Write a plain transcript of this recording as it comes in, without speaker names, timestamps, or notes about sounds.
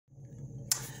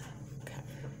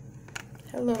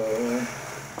Hello.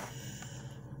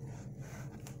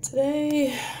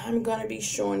 Today I'm going to be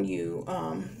showing you,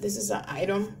 this is an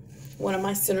item, one of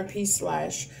my centerpiece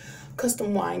slash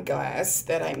custom wine glass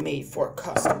that I made for a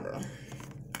customer.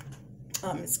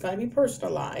 It's going to be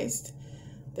personalized.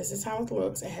 This is how it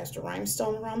looks. It has the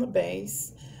rhinestone around the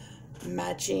base,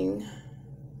 matching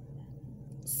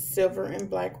silver and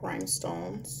black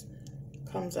rhinestones.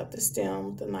 Comes up the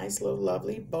stem with a nice little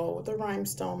lovely bow with the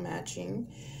rhinestone matching.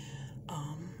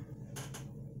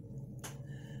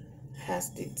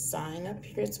 Has the design up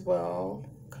here as well,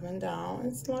 coming down.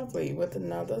 It's lovely with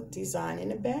another design in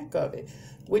the back of it,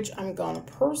 which I'm gonna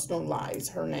personalize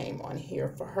her name on here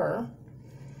for her.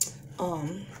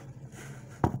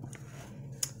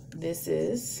 This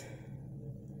is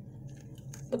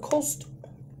the coastal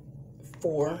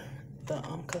for the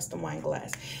custom wine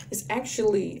glass. It's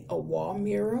actually a wall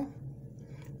mirror,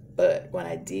 but what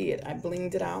I did, I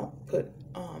blinged it out, put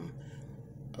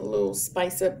a little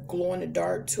spice up glow in the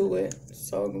dark to it,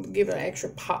 so give it an extra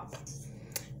pop.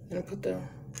 And I put the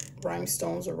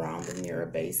rhinestones around the mirror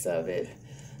base of it.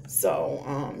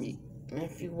 So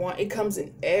if you want, it comes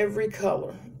in every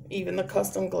color, even the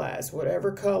custom glass,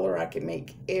 whatever color. I can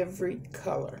make every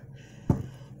color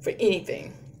for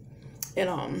anything.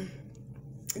 And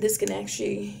this can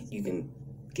actually, you can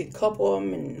get a couple of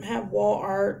them and have wall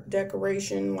art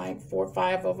decoration, like 4 or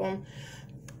 5 of them.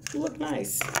 Look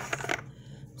nice.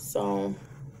 So,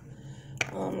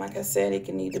 like I said, it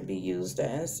can either be used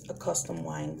as a custom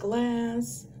wine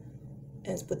glass,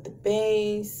 as with the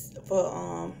base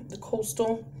for the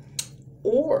coastal,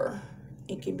 or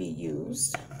it can be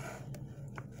used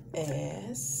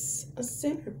as a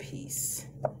centerpiece,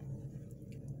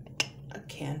 a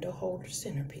candle holder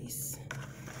centerpiece.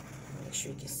 Make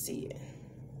sure you can see it.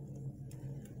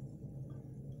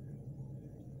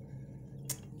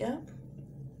 Yep,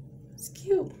 it's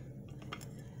cute.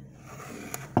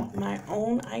 My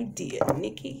own idea,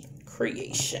 Nikki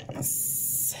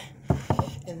Creations.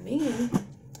 And then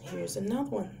here's another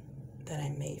one that I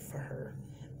made for her,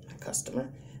 my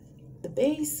customer. The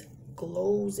base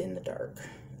glows in the dark.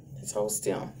 This whole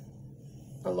stem,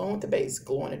 along with the base,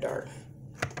 glow in the dark.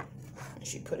 And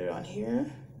she put it on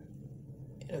here.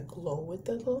 It'll glow with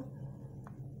the little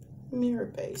mirror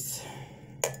base.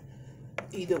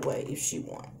 Either way, if she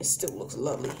wants, it still looks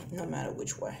lovely no matter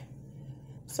which way.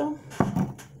 So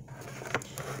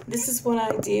this is what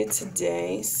I did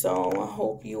today. So I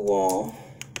hope you all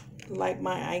like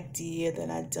my idea that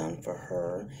I done for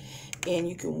her. And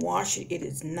you can wash it. It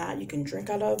is not, you can drink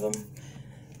out of them.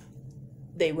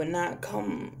 They will not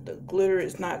come, the glitter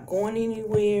is not going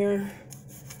anywhere.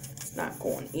 It's not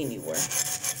going anywhere.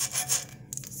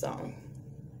 So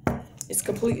it's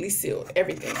completely sealed.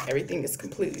 Everything is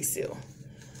completely sealed.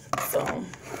 So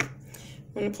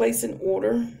when you place an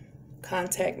order,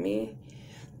 contact me.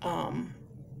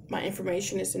 My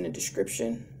information is in the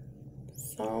description.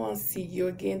 So I'll see you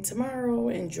again tomorrow.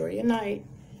 Enjoy your night.